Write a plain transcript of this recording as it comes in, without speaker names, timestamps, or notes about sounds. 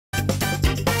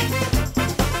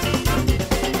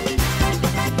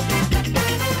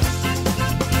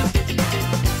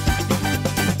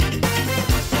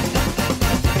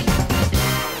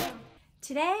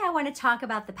want to talk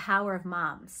about the power of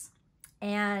moms.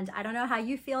 And I don't know how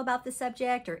you feel about the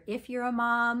subject or if you're a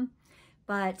mom,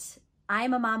 but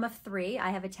I'm a mom of 3. I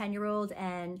have a 10-year-old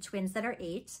and twins that are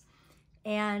 8.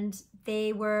 And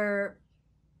they were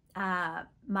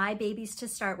my babies to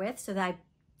start with. So that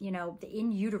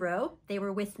in utero, they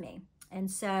were with me.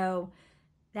 And so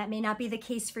that may not be the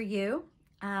case for you.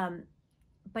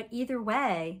 But either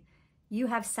way, you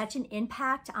have such an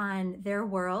impact on their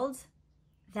world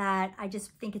that I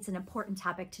just think it's an important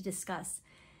topic to discuss.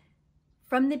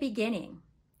 From the beginning,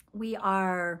 we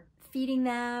are feeding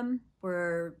them,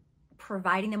 we're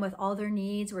providing them with all their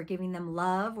needs, we're giving them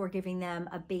love, we're giving them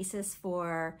a basis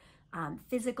for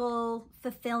physical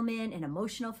fulfillment and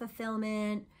emotional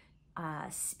fulfillment,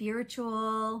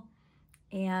 spiritual,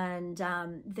 and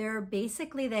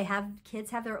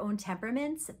kids have their own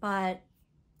temperaments, but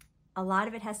a lot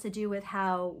of it has to do with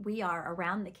how we are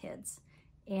around the kids.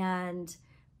 And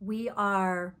we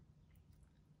are,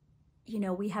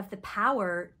 we have the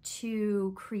power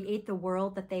to create the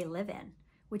world that they live in,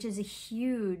 which is a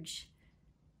huge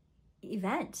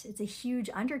event. It's a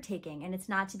huge undertaking, and it's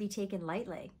not to be taken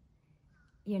lightly,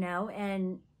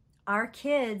 and our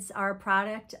kids are a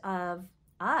product of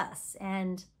us.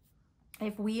 And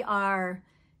if we are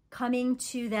coming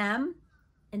to them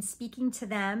and speaking to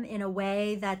them in a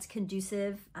way that's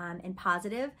conducive and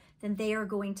positive, then they are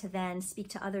going to then speak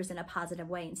to others in a positive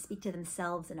way and speak to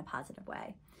themselves in a positive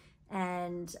way.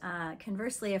 And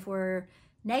conversely, if we're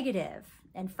negative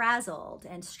and frazzled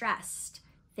and stressed,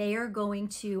 they are going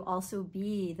to also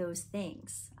be those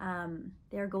things.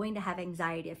 They're going to have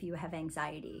anxiety if you have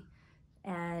anxiety.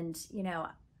 And,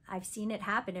 I've seen it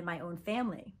happen in my own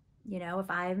family. If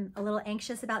I'm a little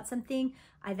anxious about something,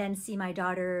 I then see my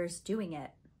daughters doing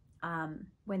it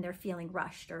when they're feeling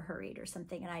rushed or hurried or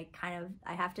something. And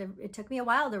it took me a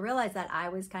while to realize that I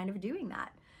was kind of doing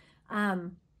that.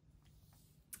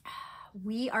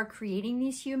 We are creating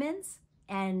these humans,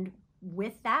 and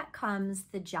with that comes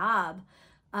the job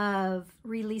of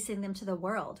releasing them to the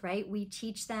world, right? We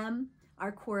teach them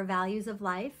our core values of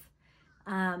life.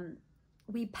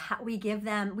 We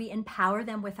empower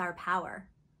them with our power,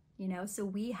 so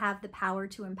we have the power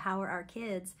to empower our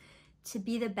kids to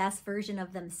be the best version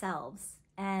of themselves.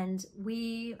 And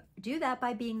we do that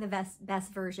by being the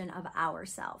best version of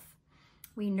ourself.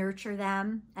 We nurture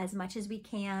them as much as we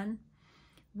can.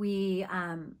 We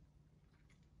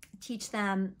teach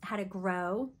them how to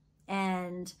grow,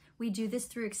 and we do this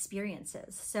through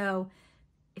experiences. So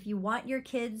if you want your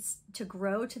kids to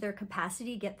grow to their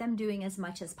capacity, get them doing as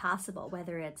much as possible,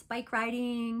 whether it's bike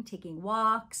riding, taking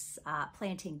walks,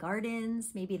 planting gardens.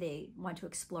 Maybe they want to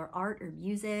explore art or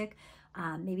music.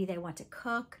 Maybe they want to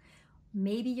cook.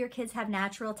 Maybe your kids have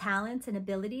natural talents and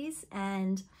abilities,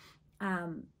 and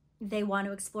they want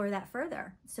to explore that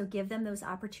further. So give them those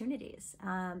opportunities.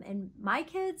 And my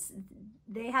kids,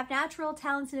 they have natural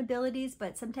talents and abilities,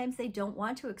 but sometimes they don't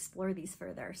want to explore these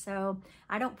further. So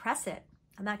I don't press it.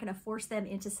 I'm not going to force them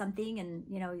into something and,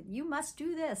 you must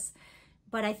do this.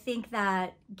 But I think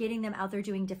that getting them out there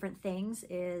doing different things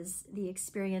is the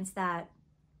experience that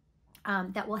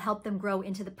will help them grow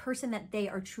into the person that they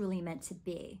are truly meant to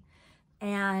be.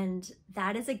 And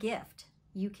that is a gift.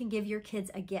 You can give your kids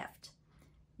a gift.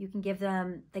 You can give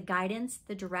them the guidance,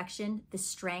 the direction, the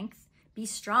strength. Be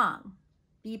strong,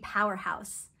 be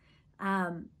powerhouse,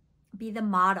 be the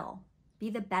model,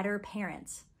 be the better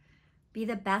parent, be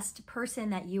the best person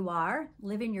that you are,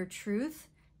 live in your truth,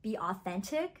 be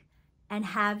authentic, and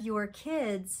have your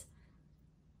kids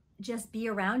just be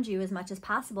around you as much as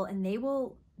possible. And they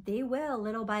will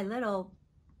little by little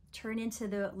turn into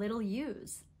the little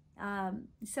yous.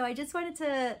 So I just wanted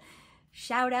to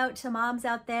shout out to moms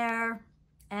out there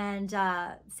and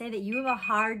say that you have a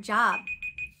hard job.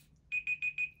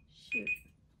 Shoot.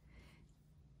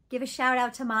 Give a shout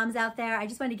out to moms out there. I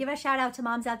just want to give a shout out to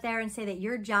moms out there and say that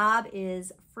your job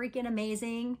is freaking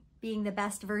amazing, being the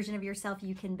best version of yourself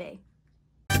you can be.